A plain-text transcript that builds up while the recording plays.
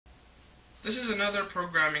This is another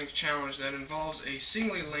programming challenge that involves a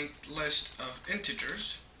singly linked list of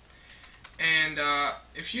integers. And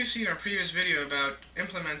if you've seen our previous video about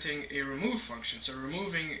implementing a remove function, so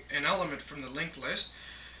removing an element from the linked list,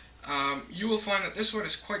 you will find that this one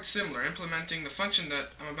is quite similar. Implementing the function that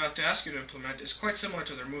I'm about to ask you to implement is quite similar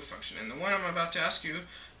to the remove function. And the one I'm about to ask you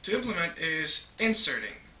to implement is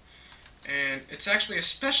inserting. And it's actually a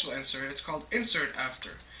special insert. It's called insert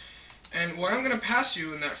after. And what I'm going to pass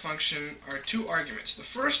you in that function are two arguments. The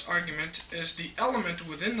first argument is the element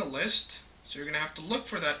within the list. So you're going to have to look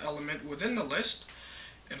for that element within the list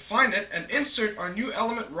and find it and insert our new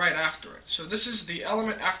element right after it. So this is the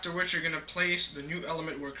element after which you're going to place the new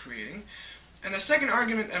element we're creating. And the second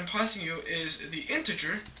argument I'm passing you is the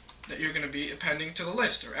integer that you're going to be appending to the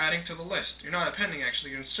list or adding to the list. You're not appending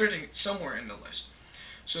actually, you're inserting it somewhere in the list.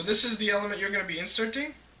 So this is the element you're going to be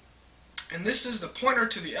inserting. And this is the pointer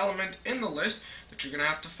to the element in the list that you're going to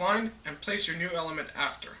have to find and place your new element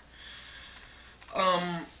after.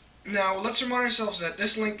 Now let's remind ourselves that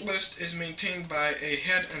this linked list is maintained by a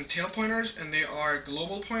head and tail pointers, and they are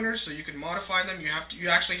global pointers, so you can modify them. You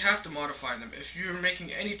actually have to modify them. If you're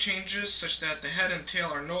making any changes such that the head and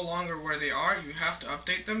tail are no longer where they are, you have to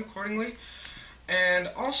update them accordingly. And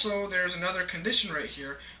also there's another condition right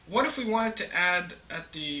here. What if we wanted to add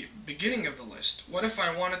at the beginning of the list? What if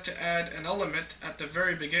I wanted to add an element at the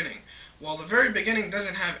very beginning? Well, the very beginning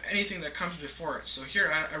doesn't have anything that comes before it, so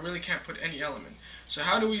here I really can't put any element. So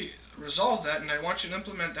how do we resolve that? And I want you to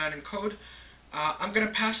implement that in code. I'm going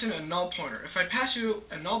to pass in a null pointer. If I pass you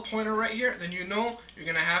a null pointer right here, then you know you're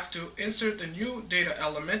going to have to insert the new data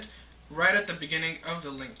element right at the beginning of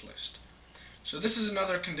the linked list. So this is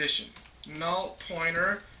another condition. Null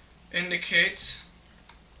pointer indicates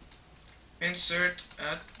insert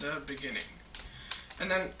at the beginning. And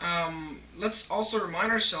then let's also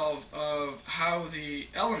remind ourselves of how the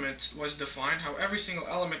element was defined, how every single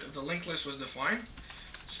element of the linked list was defined.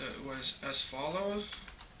 So it was as follows.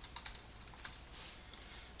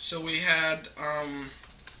 So we had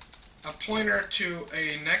a pointer to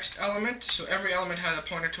a next element, so every element had a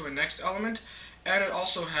pointer to a next element, and it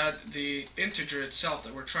also had the integer itself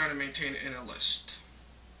that we're trying to maintain in a list.